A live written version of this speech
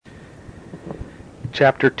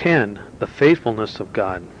Chapter 10. The Faithfulness of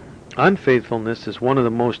God. Unfaithfulness is one of the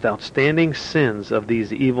most outstanding sins of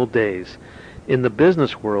these evil days. In the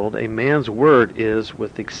business world, a man's word is,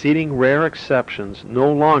 with exceeding rare exceptions, no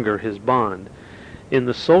longer his bond. In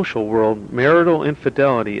the social world, marital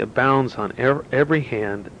infidelity abounds on every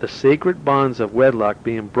hand, the sacred bonds of wedlock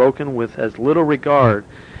being broken with as little regard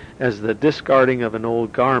as the discarding of an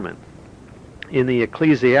old garment. In the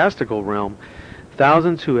ecclesiastical realm,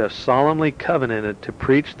 thousands who have solemnly covenanted to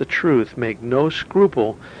preach the truth make no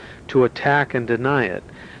scruple to attack and deny it,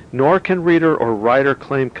 nor can reader or writer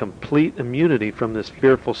claim complete immunity from this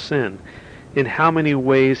fearful sin. In how many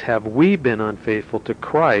ways have we been unfaithful to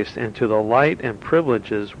Christ and to the light and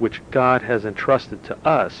privileges which God has entrusted to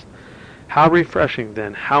us? How refreshing,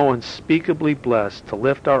 then, how unspeakably blessed to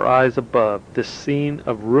lift our eyes above this scene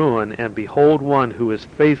of ruin and behold one who is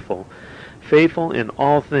faithful, faithful in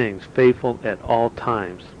all things, faithful at all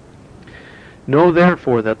times. Know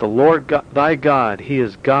therefore that the Lord thy God, He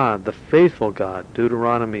is God, the faithful God.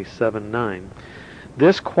 Deuteronomy 7:9.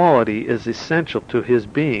 This quality is essential to His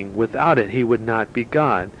being. Without it He would not be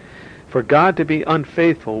God. For God to be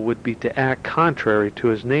unfaithful would be to act contrary to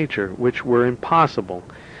His nature, which were impossible.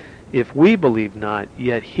 If we believe not,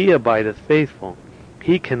 yet He abideth faithful.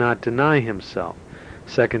 He cannot deny Himself.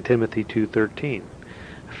 2 Timothy 2:13.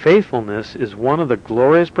 Faithfulness is one of the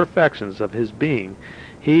glorious perfections of His being.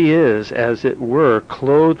 He is, as it were,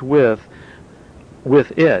 clothed with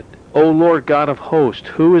it. O Lord God of hosts,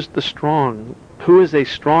 who is a strong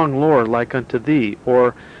Lord like unto thee,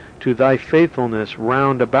 or to thy faithfulness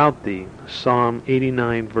round about thee? Psalm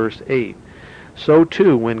 89, verse 8. So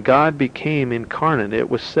too, when God became incarnate, it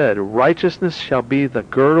was said, righteousness shall be the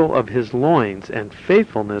girdle of his loins, and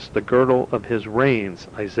faithfulness the girdle of his reins.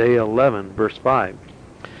 Isaiah 11, verse 5.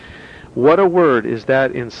 What a word is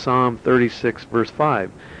that in Psalm 36, verse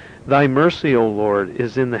 5. Thy mercy, O Lord,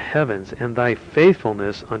 is in the heavens, and thy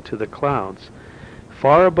faithfulness unto the clouds.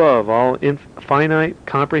 Far above all finite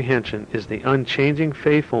comprehension is the unchanging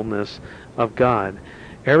faithfulness of God.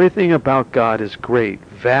 Everything about God is great,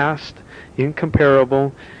 vast,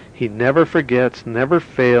 incomparable. He never forgets, never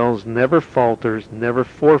fails, never falters, never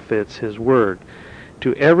forfeits His word.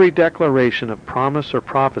 To every declaration of promise or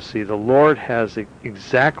prophecy, the Lord has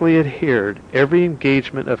exactly adhered. Every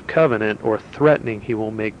engagement of covenant or threatening He will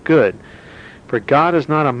make good. For God is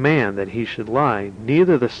not a man that He should lie,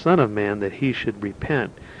 neither the Son of Man that He should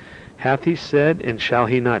repent. Hath He said, and shall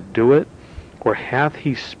He not do it? Or hath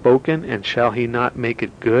He spoken, and shall He not make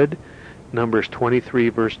it good? Numbers 23,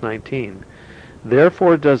 verse 19.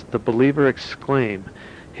 Therefore does the believer exclaim,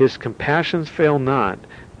 His compassions fail not,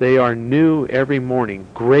 they are new every morning.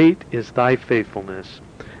 Great is thy faithfulness.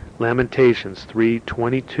 Lamentations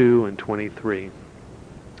 3:22 and 23.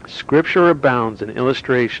 Scripture abounds in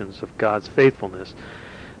illustrations of God's faithfulness.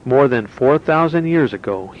 More than 4,000 years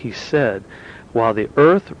ago, He said, while the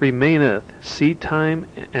earth remaineth, seedtime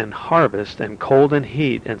and harvest, and cold and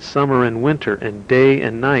heat, and summer and winter, and day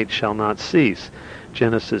and night shall not cease.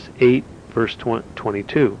 Genesis 8, verse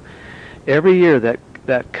 22. Every year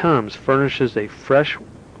that comes furnishes a fresh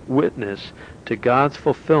witness to God's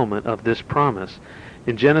fulfillment of this promise.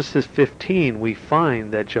 In Genesis 15 we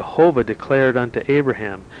find that Jehovah declared unto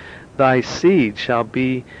Abraham, Thy seed shall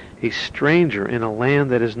be a stranger in a land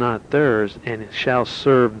that is not theirs, and shall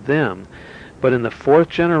serve them. But in the fourth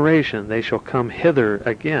generation they shall come hither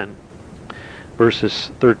again.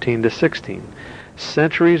 Verses 13 to 16.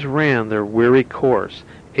 Centuries ran their weary course.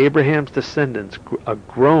 Abraham's descendants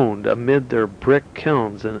groaned amid their brick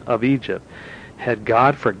kilns of Egypt. Had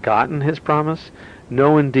God forgotten His promise?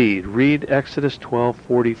 No, indeed. Read Exodus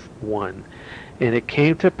 12:41. And it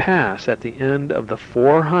came to pass at the end of the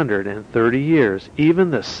 430 years, even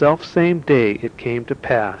the selfsame day it came to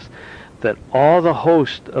pass, that all the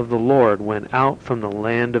host of the Lord went out from the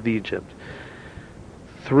land of Egypt.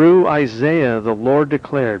 Through Isaiah the Lord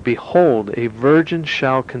declared, Behold, a virgin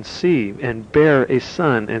shall conceive, and bear a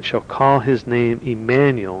son, and shall call his name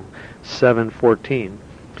Emmanuel. 7:14.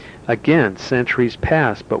 Again, centuries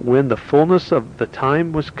passed, but when the fullness of the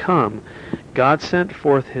time was come, God sent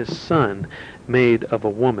forth His Son, made of a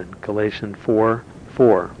woman. Galatians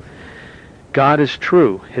 4:4. God is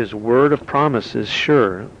true. His word of promise is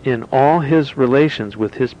sure. In all His relations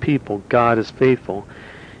with His people, God is faithful.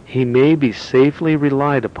 He may be safely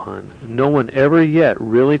relied upon. No one ever yet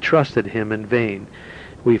really trusted Him in vain.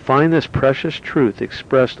 We find this precious truth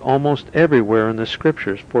expressed almost everywhere in the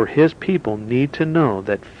Scriptures, for His people need to know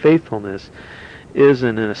that faithfulness is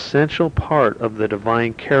an essential part of the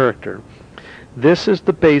divine character. This is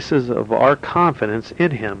the basis of our confidence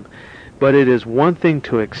in Him. But it is one thing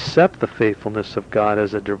to accept the faithfulness of God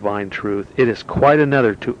as a divine truth. It is quite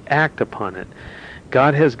another to act upon it.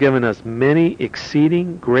 God has given us many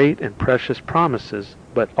exceeding great and precious promises,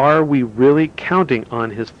 but are we really counting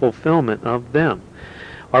on His fulfillment of them?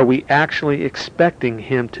 Are we actually expecting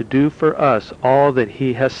Him to do for us all that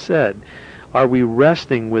He has said? Are we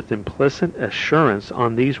resting with implicit assurance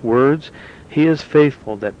on these words? He is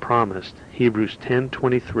faithful that promised. Hebrews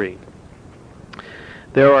 10:23.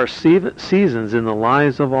 There are seasons in the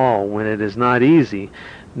lives of all when it is not easy,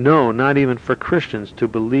 no, not even for Christians, to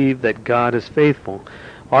believe that God is faithful.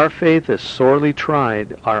 Our faith is sorely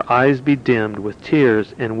tried, our eyes bedimmed with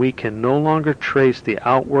tears, and we can no longer trace the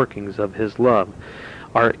outworkings of His love.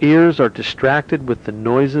 Our ears are distracted with the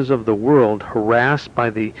noises of the world, harassed by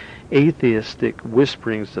the atheistic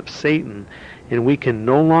whisperings of Satan, and we can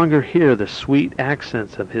no longer hear the sweet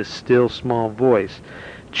accents of His still small voice.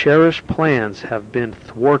 Cherished plans have been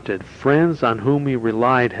thwarted. Friends on whom we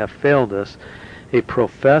relied have failed us. A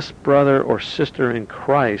professed brother or sister in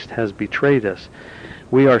Christ has betrayed us.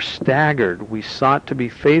 We are staggered. We sought to be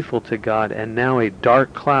faithful to God, and now a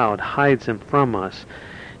dark cloud hides Him from us.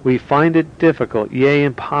 We find it difficult, yea,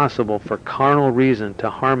 impossible, for carnal reason to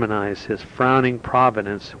harmonize His frowning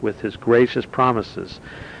providence with His gracious promises.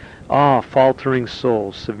 Ah, faltering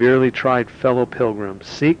souls, severely tried fellow pilgrims,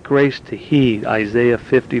 seek grace to heed Isaiah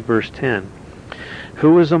 50 verse 10.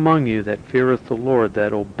 Who is among you that feareth the Lord,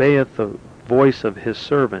 that obeyeth the voice of His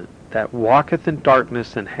servant, that walketh in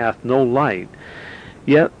darkness and hath no light?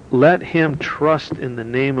 Yet let him trust in the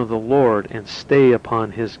name of the Lord, and stay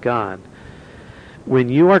upon his God. When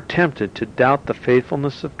you are tempted to doubt the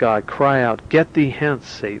faithfulness of God, cry out, "Get thee hence,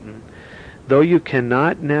 Satan!" Though you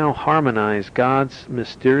cannot now harmonize God's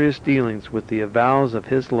mysterious dealings with the avowals of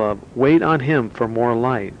His love, wait on Him for more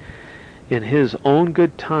light. In His own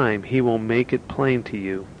good time He will make it plain to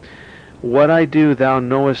you. What I do thou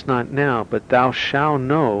knowest not now, but thou shalt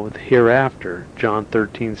know hereafter. John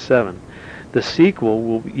 13:7. The sequel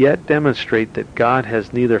will yet demonstrate that God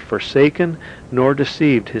has neither forsaken nor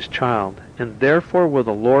deceived His child, and therefore will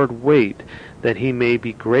the Lord wait, that He may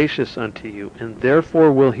be gracious unto you, and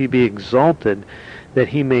therefore will He be exalted, that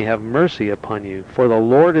He may have mercy upon you. For the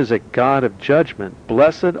Lord is a God of judgment.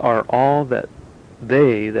 Blessed are all that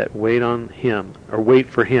they that wait on Him, or wait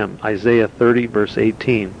for Him. Isaiah 30 verse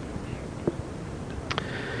 18.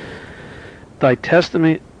 Thy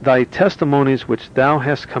testimonies which thou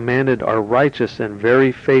hast commanded are righteous and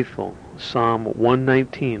very faithful. Psalm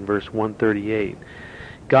 119 verse 138.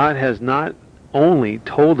 God has not only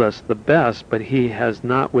told us the best, but He has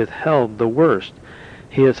not withheld the worst.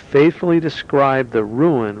 He has faithfully described the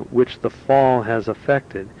ruin which the fall has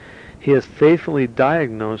effected. He has faithfully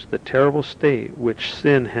diagnosed the terrible state which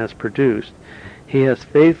sin has produced. He has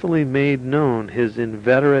faithfully made known His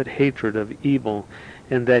inveterate hatred of evil,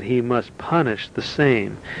 and that He must punish the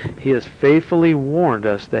same. He has faithfully warned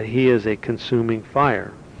us that He is a consuming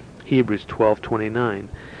fire. Hebrews 12:29.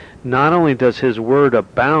 Not only does His word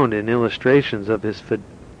abound in illustrations of His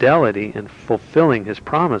fidelity in fulfilling His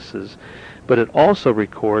promises, but it also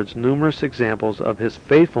records numerous examples of His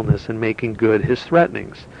faithfulness in making good His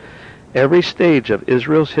threatenings. Every stage of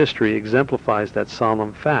Israel's history exemplifies that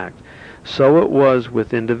solemn fact. So it was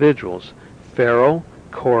with individuals. Pharaoh,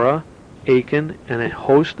 Korah, Achan, and a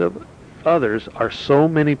host of others are so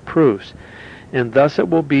many proofs. And thus it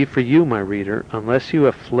will be for you, my reader, unless you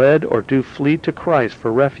have fled or do flee to Christ for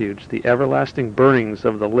refuge. The everlasting burnings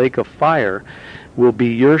of the lake of fire will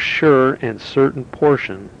be your sure and certain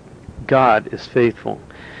portion. God is faithful.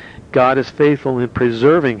 God is faithful in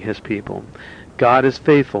preserving His people. God is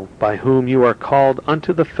faithful, by whom you are called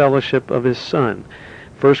unto the fellowship of His Son.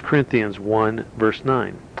 1 Corinthians 1 verse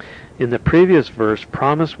 9. In the previous verse,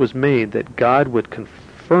 promise was made that God would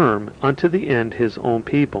confirm unto the end His own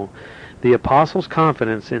people. The apostles'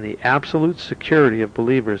 confidence in the absolute security of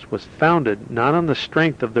believers was founded not on the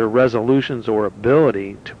strength of their resolutions or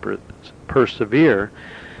ability to persevere,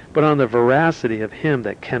 but on the veracity of Him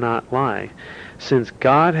that cannot lie. Since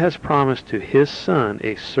God has promised to His Son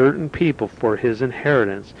a certain people for His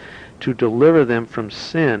inheritance, to deliver them from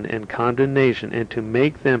sin and condemnation, and to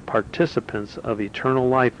make them participants of eternal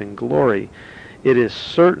life and glory, it is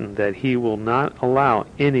certain that He will not allow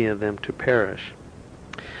any of them to perish.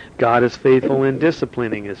 God is faithful in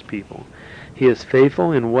disciplining His people. He is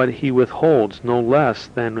faithful in what He withholds no less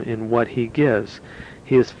than in what He gives.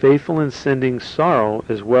 He is faithful in sending sorrow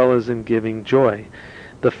as well as in giving joy.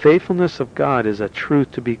 The faithfulness of God is a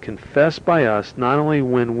truth to be confessed by us not only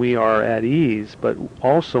when we are at ease, but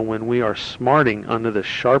also when we are smarting under the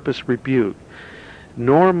sharpest rebuke.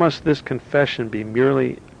 Nor must this confession be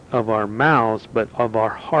merely of our mouths, but of our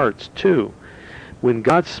hearts too. When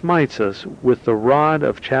God smites us with the rod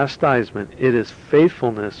of chastisement, it is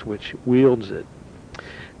faithfulness which wields it.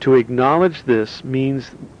 To acknowledge this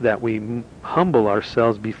means that we humble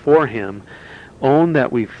ourselves before Him, own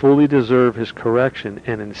that we fully deserve His correction,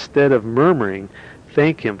 and instead of murmuring,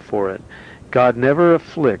 thank Him for it. God never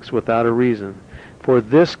afflicts without a reason. For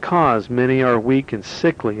this cause many are weak and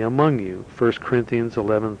sickly among you. 1 Corinthians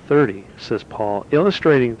 11:30, says Paul,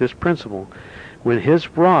 illustrating this principle. When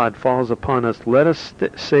His rod falls upon us, let us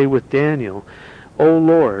say with Daniel, O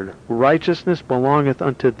Lord, righteousness belongeth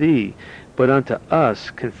unto Thee, but unto us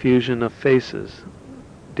confusion of faces.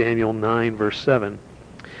 Daniel 9, verse 7.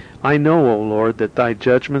 I know, O Lord, that Thy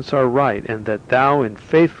judgments are right, and that Thou in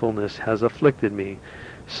faithfulness hast afflicted me.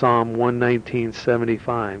 Psalm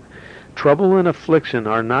 119:75. Trouble and affliction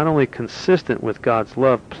are not only consistent with God's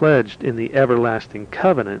love pledged in the everlasting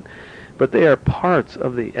covenant, but they are parts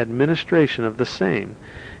of the administration of the same.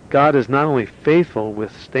 God is not only faithful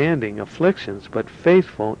withstanding afflictions, but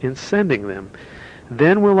faithful in sending them.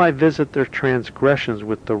 Then will I visit their transgressions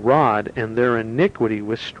with the rod, and their iniquity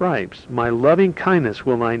with stripes. My loving kindness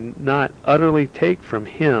will I not utterly take from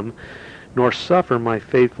him, nor suffer my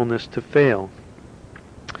faithfulness to fail.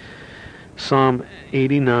 Psalm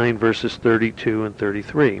 89, verses 32 and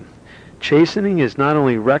 33. Chastening is not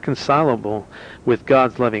only reconcilable with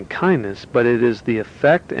God's loving kindness, but it is the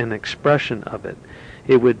effect and expression of it.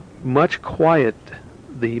 It would much quiet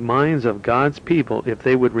the minds of God's people if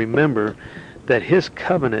they would remember that His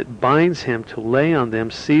covenant binds Him to lay on them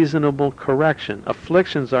seasonable correction.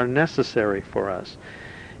 Afflictions are necessary for us.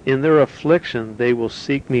 In their affliction they will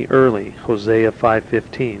seek me early. Hosea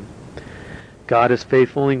 5:15. God is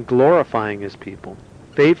faithful in glorifying His people.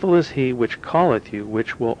 Faithful is He which calleth you,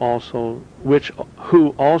 who also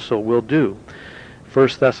will do.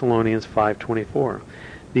 1 Thessalonians 5:24.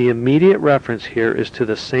 The immediate reference here is to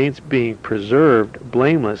the saints being preserved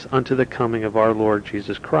blameless unto the coming of our Lord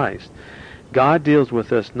Jesus Christ. God deals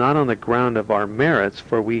with us not on the ground of our merits,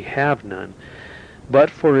 for we have none, but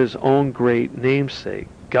for His own great name's sake.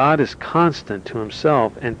 God is constant to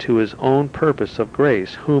Himself and to His own purpose of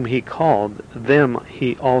grace. Whom He called, them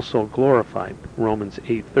He also glorified. Romans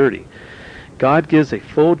 8:30. God gives a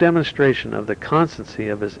full demonstration of the constancy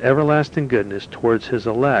of His everlasting goodness towards His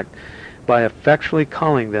elect by effectually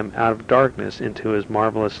calling them out of darkness into His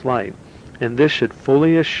marvelous light. And this should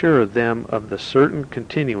fully assure them of the certain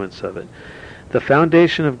continuance of it. The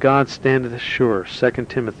foundation of God standeth sure. 2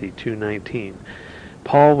 Timothy 2:19.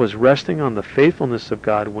 Paul was resting on the faithfulness of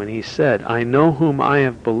God when he said, I know whom I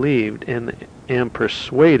have believed, and am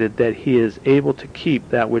persuaded that He is able to keep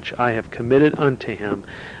that which I have committed unto Him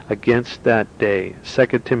against that day. 2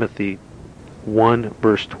 Timothy 1,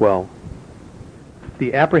 verse 12.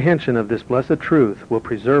 The apprehension of this blessed truth will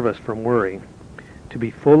preserve us from worry. To be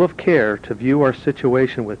full of care, to view our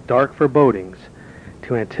situation with dark forebodings,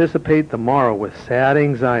 to anticipate the morrow with sad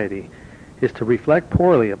anxiety, is to reflect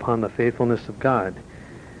poorly upon the faithfulness of God.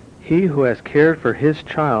 He who has cared for His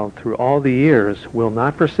child through all the years will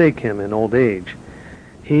not forsake him in old age.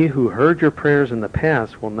 He who heard your prayers in the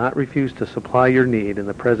past will not refuse to supply your need in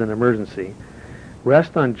the present emergency.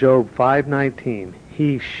 Rest on Job 5:19.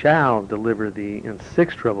 He shall deliver thee in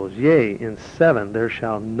 6 troubles, yea, in 7 there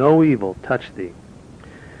shall no evil touch thee.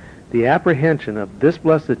 The apprehension of this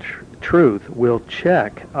blessed truth will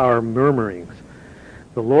check our murmurings.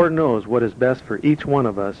 The Lord knows what is best for each one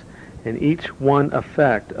of us, and each one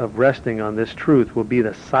effect of resting on this truth will be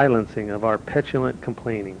the silencing of our petulant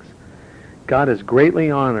complainings. God is greatly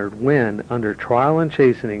honored when, under trial and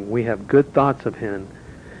chastening, we have good thoughts of Him,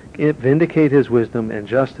 vindicate His wisdom and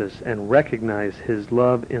justice, and recognize His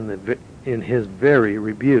love in His very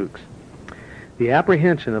rebukes. The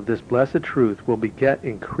apprehension of this blessed truth will beget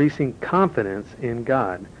increasing confidence in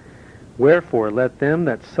God. Wherefore let them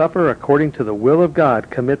that suffer according to the will of God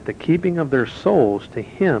commit the keeping of their souls to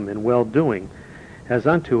Him in well-doing, as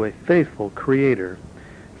unto a faithful Creator.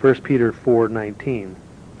 1 Peter 4:19.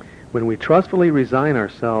 When we trustfully resign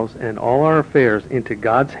ourselves and all our affairs into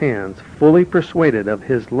God's hands, fully persuaded of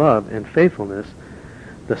His love and faithfulness,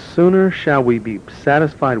 the sooner shall we be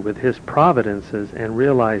satisfied with His providences and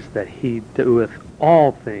realize that He doeth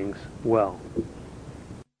all things well.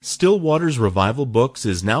 Still Waters Revival Books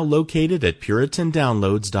is now located at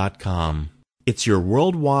PuritanDownloads.com. It's your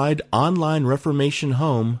worldwide online Reformation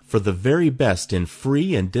home for the very best in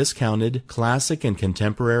free and discounted classic and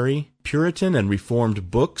contemporary, Puritan and Reformed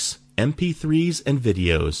books, MP3s, and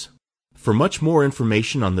videos. For much more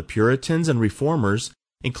information on the Puritans and Reformers,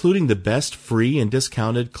 including the best free and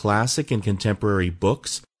discounted classic and contemporary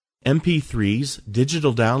books, MP3s,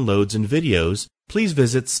 digital downloads, and videos, please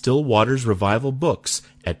visit Still Waters Revival Books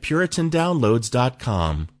at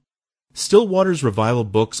PuritanDownloads.com. Still Waters Revival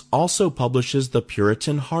Books also publishes the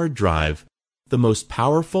Puritan Hard Drive, the most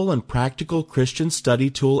powerful and practical Christian study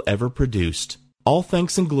tool ever produced. All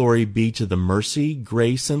thanks and glory be to the mercy,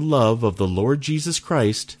 grace, and love of the Lord Jesus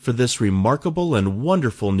Christ for this remarkable and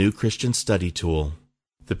wonderful new Christian study tool.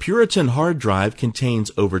 The Puritan Hard Drive contains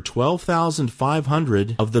over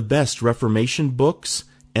 12,500 of the best Reformation books,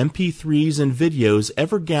 MP3s, and videos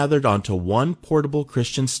ever gathered onto one portable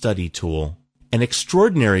Christian study tool. An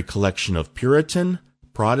extraordinary collection of Puritan,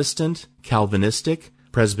 Protestant, Calvinistic,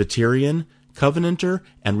 Presbyterian, Covenanter,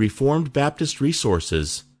 and Reformed Baptist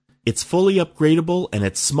resources. It's fully upgradable and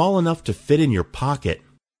it's small enough to fit in your pocket.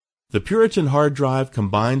 The Puritan Hard Drive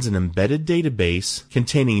combines an embedded database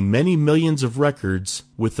containing many millions of records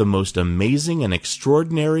with the most amazing and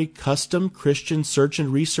extraordinary custom Christian search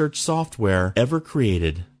and research software ever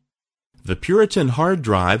created. The Puritan Hard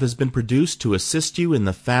Drive has been produced to assist you in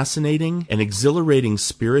the fascinating and exhilarating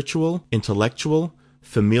spiritual, intellectual,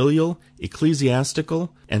 familial,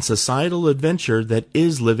 ecclesiastical, and societal adventure that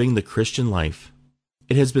is living the Christian life.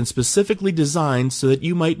 It has been specifically designed so that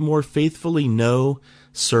you might more faithfully know,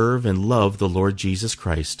 serve, and love the Lord Jesus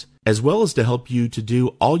Christ, as well as to help you to do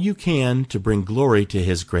all you can to bring glory to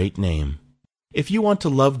His great name. If you want to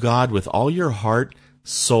love God with all your heart,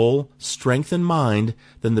 soul, strength, and mind,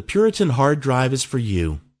 then the Puritan Hard Drive is for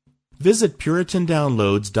you. Visit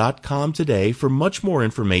PuritanDownloads.com today for much more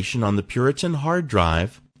information on the Puritan Hard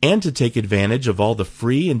Drive and to take advantage of all the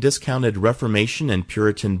free and discounted Reformation and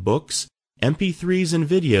Puritan books, MP3s, and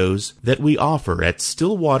videos that we offer at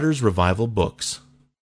Still Waters Revival Books.